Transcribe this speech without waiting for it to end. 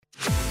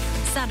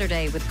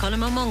Saturday with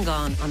Colm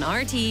O'Mungan on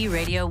RTE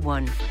Radio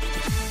 1.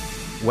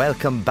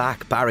 Welcome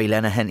back. Barry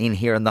Lenihan in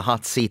here in the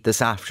hot seat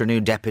this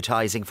afternoon,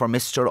 deputising for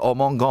Mr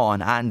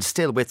O'Mungan. And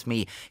still with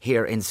me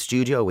here in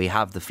studio, we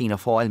have the Fianna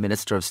Fáil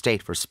Minister of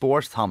State for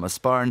Sport, Thomas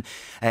Byrne,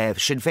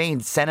 Sinn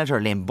Féin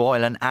Senator Lynn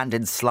Boylan, and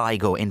in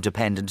Sligo,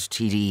 Independent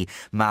TD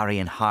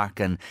Marian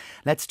Harkin.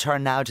 Let's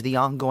turn now to the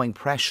ongoing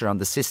pressure on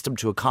the system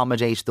to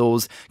accommodate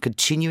those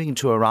continuing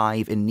to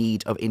arrive in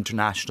need of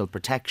international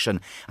protection.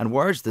 And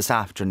words this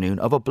afternoon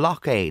of a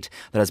blockade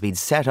that has been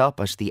set up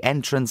at the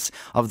entrance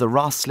of the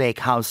Ross Lake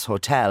House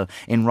Hotel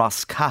in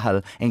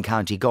Roscahill in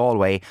County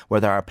Galway, where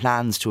there are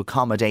plans to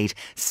accommodate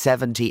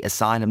 70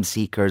 asylum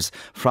seekers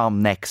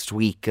from next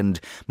week. And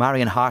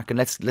Marian Harkin,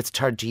 let's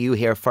turn to you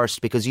here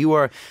first, because you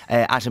were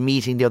at a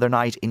meeting the other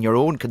night in your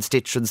own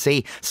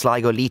constituency,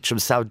 Sligo-Leitrim,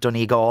 South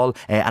Donegal,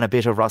 and a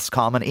bit of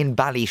Roscommon, in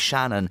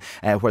Ballyshannon,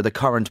 where the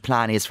current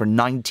plan is for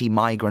 90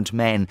 migrant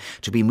men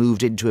to be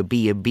moved into a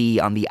B&B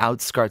on the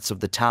outskirts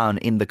of the town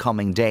in the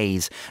coming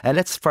days.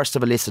 Let's first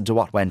have a listen to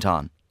what went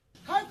on.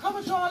 How come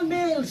it's all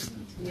males?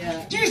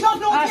 Yeah. Do you not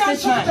know the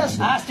answer to this?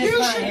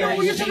 You should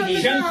know. You should know.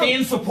 Sinn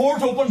Féin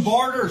support open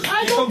borders.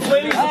 You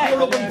completely support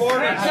open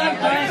borders. Sinn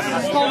Féin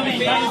support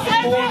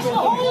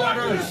open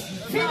borders.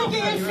 Fine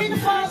Gael,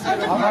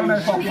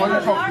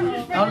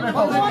 Fianna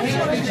Fáil,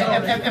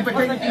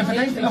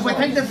 if we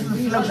think this is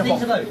the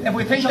solution, if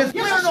we think this,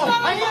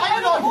 I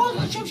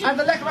know. And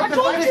the letter of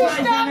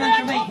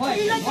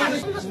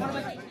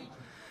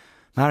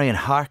Marian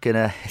Harkin,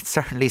 it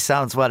certainly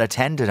sounds well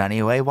attended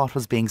anyway. What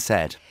was being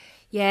said?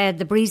 Yeah,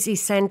 the Breezy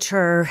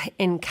Centre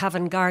in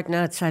Cavan Garden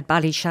outside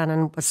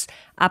Ballyshannon was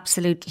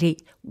absolutely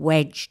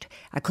wedged.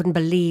 I couldn't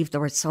believe there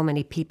were so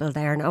many people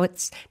there. Now,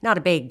 it's not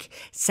a big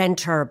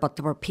centre, but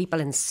there were people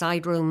in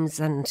side rooms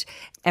and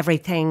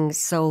everything.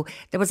 So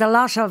there was a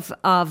lot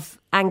of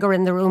anger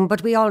in the room,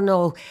 but we all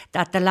know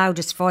that the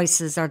loudest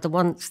voices are the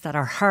ones that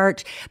are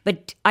heard.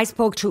 But I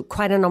spoke to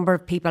quite a number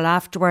of people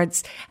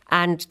afterwards,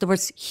 and there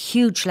was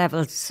huge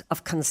levels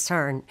of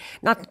concern.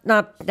 Not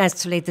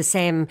necessarily the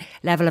same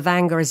level of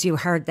anger as you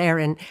heard there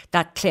in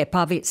that clip.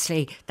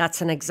 Obviously,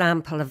 that's an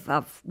example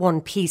of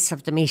one piece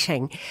of the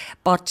meeting.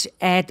 But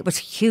there was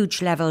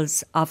huge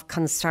levels of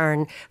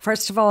concern.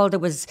 First of all, there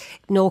was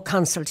no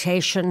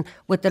consultation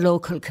with the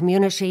local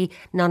community,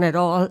 none at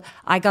all.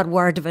 I got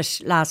word of it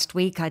last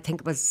week. I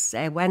think it was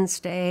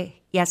Wednesday.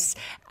 Yes,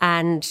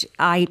 and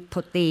I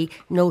put the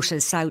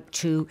notice out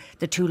to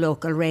the two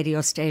local radio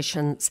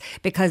stations,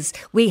 because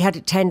we had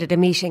attended a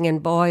meeting in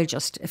Boyle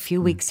just a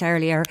few weeks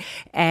earlier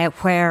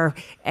where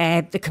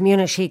the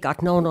community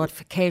got no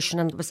notification,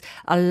 and there was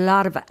a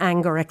lot of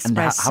anger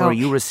expressed. And how are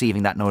you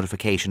receiving that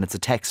notification? It's a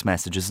text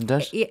message, isn't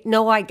it?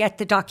 No, I get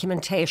the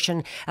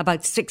documentation,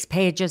 about 6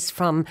 pages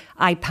from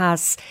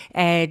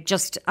IPAS,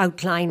 just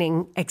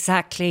outlining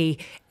exactly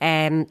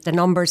the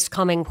numbers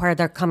coming, where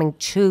they're coming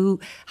to,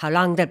 how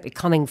long they'll be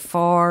coming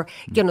for.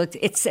 You know,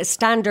 it's a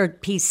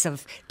standard piece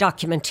of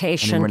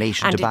documentation. And in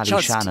relation to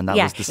Ballyshannon, that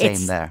was the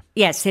same there.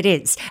 Yes, it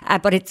is.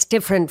 But it's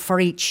different for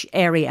each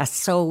area.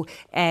 So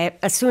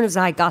as soon as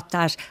I got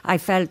that, I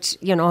felt,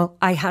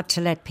 I had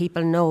to let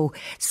people know.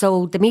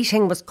 So the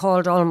meeting was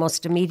called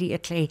almost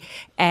immediately.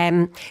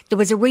 There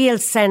was a real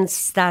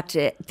sense that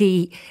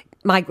the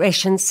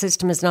migration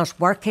system is not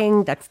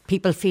working, that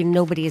people feel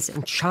nobody is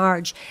in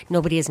charge,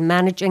 nobody is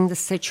managing the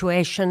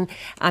situation.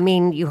 I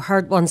mean, you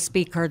heard one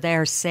speaker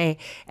there say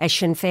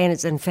Sinn Féin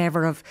is in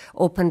favour of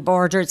open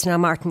borders. Now,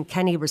 Martin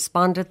Kenny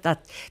responded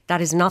that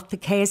that is not the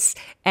case,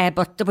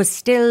 but there was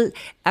still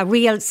a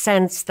real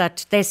sense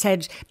that they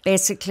said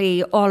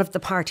basically all of the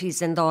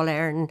parties in Dáil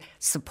Éireann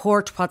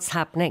support what's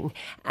happening,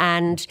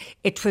 and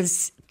it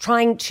was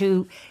trying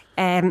to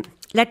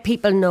let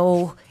people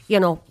know,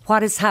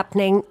 what is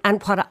happening,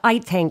 and what I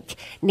think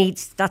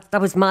needs, that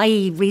was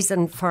my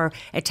reason for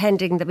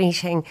attending the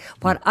meeting,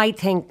 what I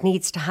think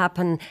needs to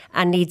happen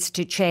and needs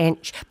to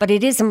change. But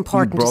it is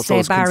important to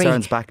say, Barry... You brought those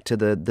concerns back to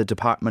the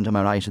department, am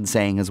I right in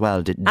saying as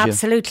well, didn't you?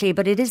 Absolutely,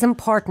 but it is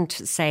important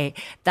to say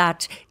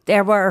that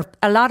there were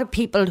a lot of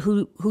people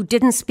who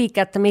didn't speak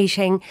at the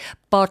meeting,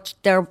 but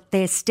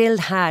they still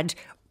had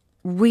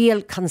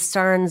real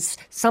concerns.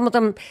 Some of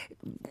them,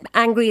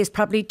 angry is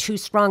probably too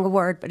strong a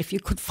word, but if you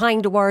could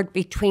find a word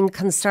between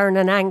concern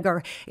and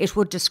anger, it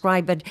would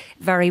describe it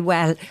very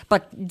well.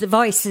 But the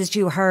voices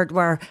you heard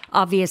were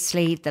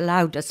obviously the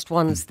loudest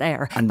ones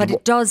there. But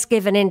it does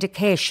give an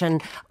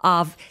indication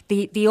of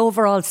the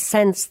overall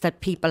sense that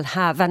people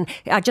have. And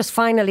I just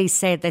finally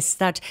say this,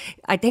 that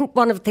I think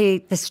one of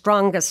the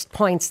strongest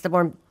points that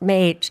were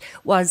made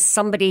was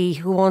somebody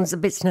who owns a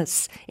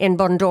business in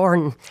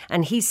Bundoran,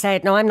 and he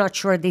said, now I'm not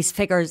sure of these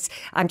figures,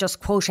 I'm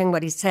just quoting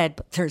what he said,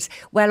 but there's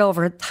well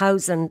over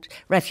 1,000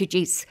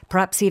 refugees,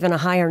 perhaps even a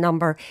higher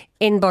number,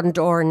 in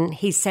Bundoran.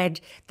 He said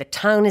the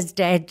town is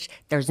dead.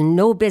 There's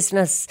no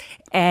business.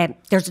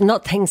 There's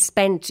nothing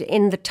spent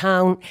in the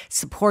town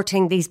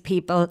supporting these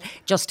people.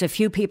 Just a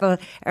few people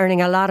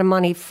earning a lot of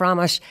money from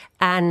it.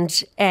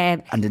 And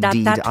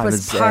indeed, that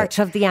was part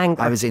of the anger.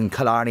 I was in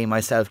Killarney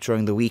myself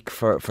during the week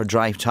for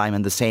drive time,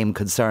 and the same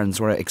concerns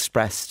were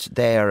expressed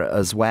there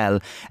as well.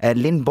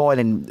 Lynn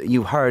Boylan,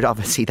 you heard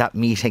obviously that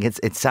meeting.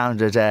 It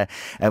sounded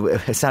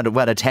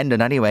well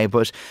attended anyway.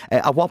 But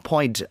at what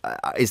point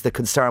is the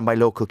concern by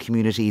local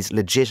communities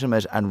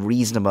legitimate and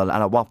reasonable,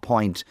 and at what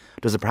point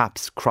does it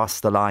perhaps cross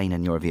the line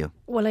in your view?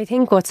 Well, I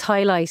think what's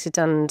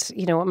highlighted, and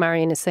you know what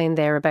Marian is saying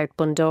there about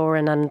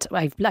Bundoran, and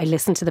I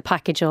listened to the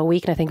package all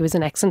week, and I think it was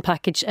an excellent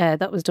package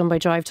that was done by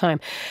Drive Time.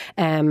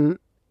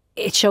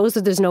 It shows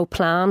that there's no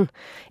plan.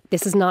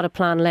 This is not a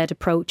plan-led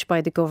approach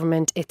by the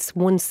government. It's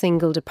one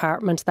single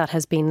department that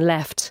has been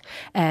left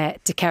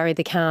to carry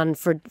the can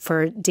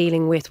for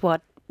dealing with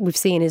what we've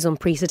seen is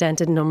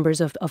unprecedented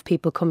numbers of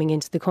people coming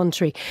into the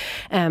country.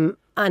 And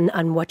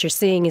what you're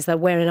seeing is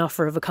that where an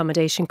offer of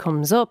accommodation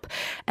comes up,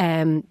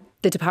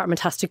 the department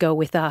has to go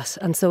with that.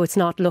 And so it's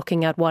not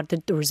looking at what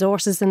the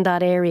resources in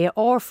that area,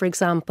 or, for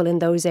example, in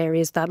those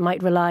areas that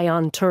might rely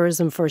on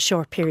tourism for a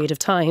short period of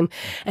time,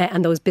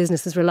 and those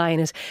businesses rely on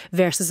it,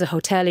 versus a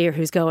hotelier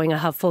who's going to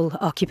have full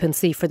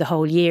occupancy for the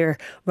whole year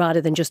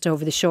rather than just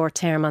over the short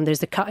term. And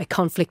there's a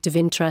conflict of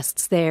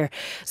interests there.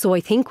 So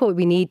I think what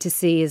we need to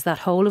see is that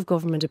whole of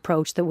government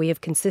approach that we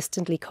have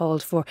consistently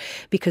called for.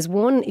 Because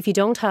one, if you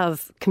don't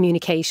have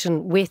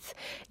communication with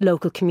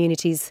local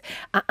communities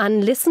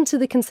and listen to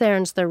the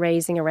concerns they're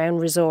raising around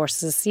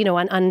resources, you know,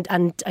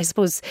 and I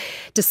suppose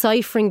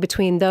deciphering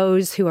between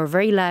those who are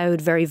very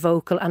loud, very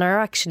vocal, and are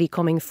actually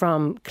coming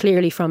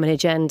clearly from an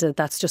agenda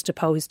that's just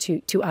opposed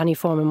to any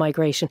form of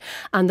migration,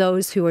 and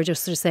those who are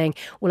just sort of saying,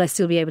 will I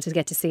still be able to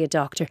get to see a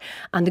doctor?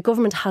 And the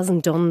government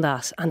hasn't done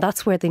that, and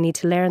that's where they need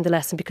to learn the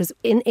lesson, because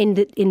in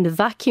the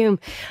vacuum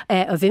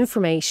of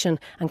information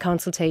and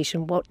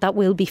consultation, that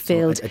will be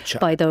filled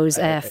by those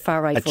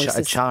far-right voices.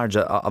 A charge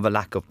of a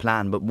lack of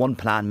plan, but one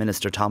plan,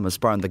 Minister Thomas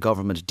Byrne, the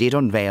government did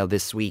unveil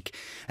this week.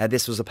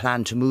 This was a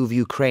plan to move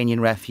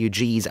Ukrainian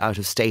refugees out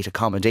of state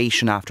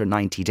accommodation after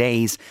 90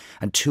 days.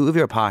 And two of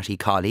your party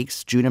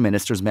colleagues, junior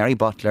ministers Mary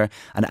Butler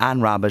and Anne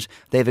Rabbitte,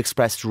 they've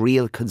expressed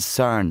real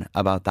concern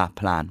about that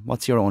plan.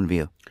 What's your own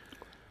view?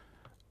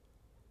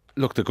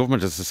 Look, the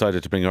government has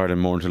decided to bring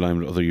Ireland more into line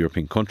with other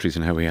European countries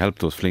and how we help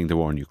those fleeing the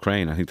war in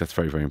Ukraine. I think that's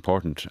very, very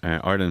important.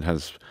 Ireland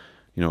has,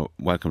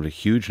 welcomed a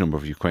huge number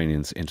of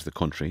Ukrainians into the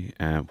country.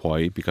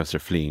 Why? Because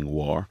they're fleeing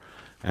war.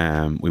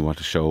 We want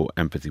to show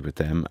empathy with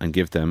them and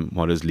give them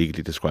what is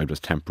legally described as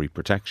temporary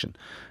protection.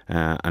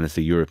 And it's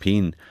the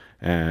European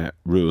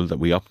rule that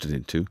we opted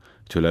into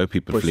to allow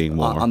people fleeing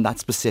war. On that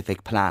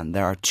specific plan,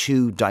 there are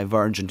two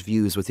divergent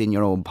views within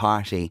your own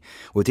party,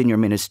 within your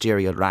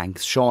ministerial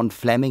ranks. Sean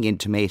Fleming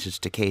intimated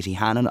to Katie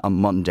Hannon on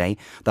Monday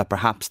that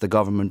perhaps the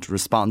government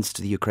response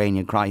to the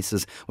Ukrainian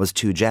crisis was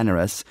too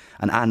generous.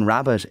 And Anne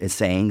Rabbitte is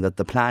saying that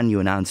the plan you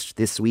announced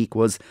this week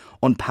was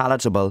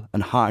unpalatable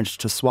and hard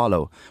to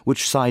swallow.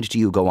 Which side do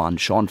you go on,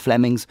 Sean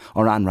Fleming's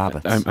or Anne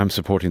Rabbitte's? I'm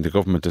supporting the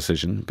government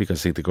decision, because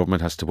I think the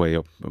government has to weigh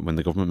up, when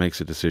the government makes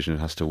a decision, it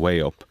has to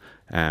weigh up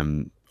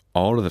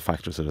all of the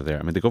factors that are there.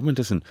 I mean, the government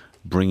isn't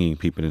bringing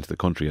people into the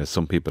country as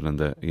some people in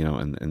the,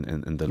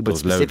 in the but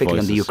specifically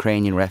on the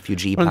Ukrainian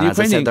refugee plan, as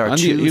I said, there are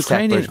two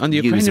separate on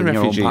the views Ukrainian in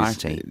your refugees, own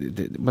party.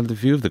 The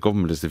view of the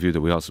government is the view that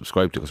we all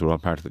subscribe to, because we're all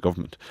part of the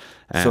government.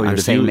 So you're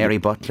saying Mary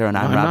Butler and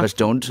Anne Rabbitte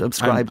don't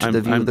subscribe to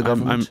the view of the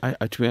government?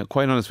 To be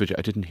quite honest with you,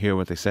 I didn't hear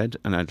what they said,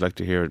 and I'd like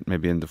to hear it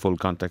maybe in the full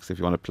context if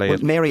you want to play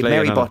it. Mary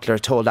Butler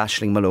told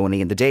Aisling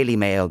Maloney in the Daily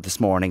Mail this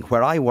morning,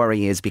 where I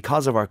worry is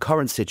because of our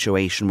current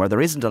situation where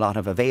there isn't a lot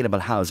of available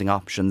housing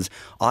options,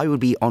 I would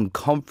be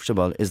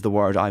uncomfortable, is the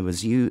word I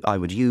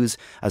would use,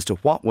 as to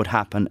what would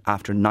happen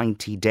after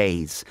 90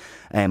 days.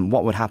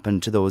 What would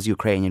happen to those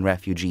Ukrainian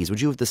refugees?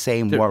 Would you have the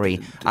same worry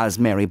as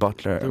Mary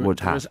Butler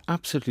would have? There is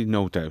absolutely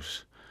no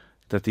doubt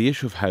that the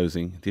issue of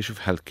housing, the issue of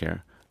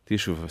healthcare, the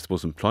issue of, I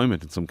suppose,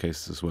 employment in some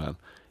cases as well,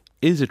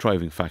 is a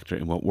driving factor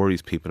in what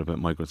worries people about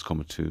migrants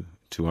coming to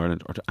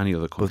Ireland or to any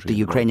other country. But the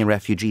Ukrainian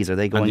refugees, are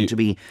they going to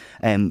be,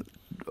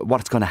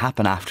 what's going to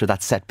happen after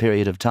that set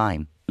period of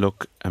time?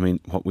 Look, I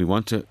mean, what we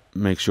want to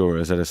make sure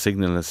is that a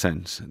signal a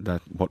sense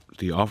that what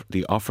the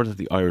offer that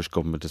the Irish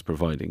government is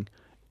providing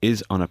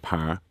is on a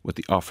par with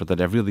the offer that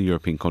every other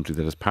European country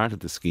that is part of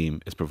the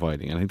scheme is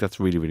providing. And I think that's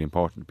really, really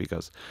important,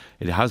 because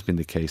it has been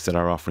the case that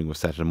our offering was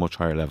set at a much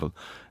higher level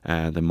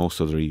than most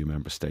other EU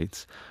member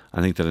states.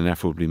 I think that an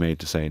effort would be made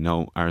to say,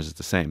 no, ours is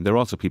the same. There are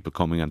also people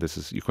coming, and this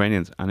is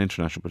Ukrainians and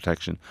international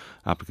protection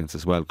applicants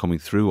as well, coming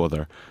through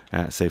other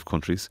safe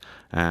countries.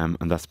 And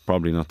that's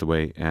probably not the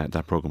way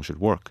that programme should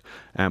work.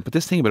 But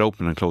this thing about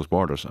open and closed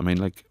borders, I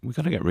mean, we've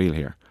got to get real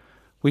here.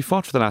 We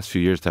fought for the last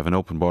few years to have an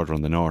open border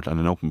on the north and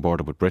an open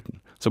border with Britain.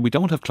 So we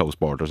don't have closed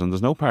borders, and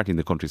there's no party in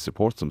the country that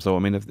supports them. So, I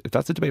mean, if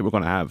that's a debate we're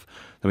going to have,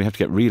 then we have to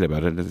get real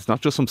about it. It's not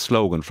just some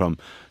slogan from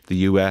the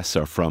US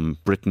or from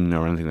Britain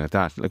or anything like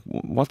that.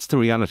 What's the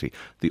reality?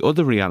 The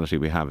other reality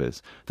we have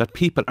is that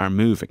people are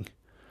moving.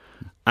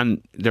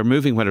 And they're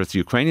moving, whether it's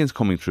Ukrainians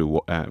coming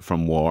through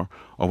from war,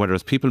 or whether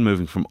it's people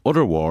moving from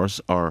other wars,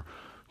 or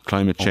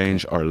climate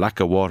change, or lack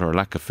of water, or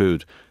lack of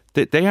food.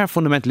 They are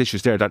fundamental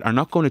issues there that are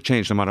not going to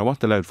change no matter what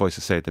the loud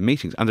voices say at the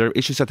meetings. And there are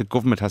issues that the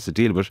government has to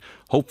deal with,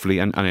 hopefully,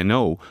 and I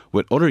know,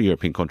 with other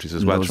European countries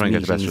as well, trying to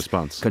get the best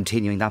response.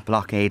 Continuing that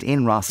blockade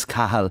in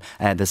Roscahill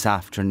this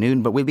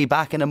afternoon. But we'll be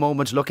back in a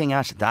moment looking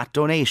at that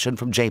donation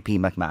from JP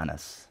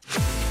McManus.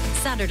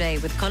 Saturday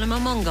with Colm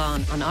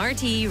O'Mongan on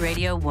RTE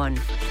Radio 1.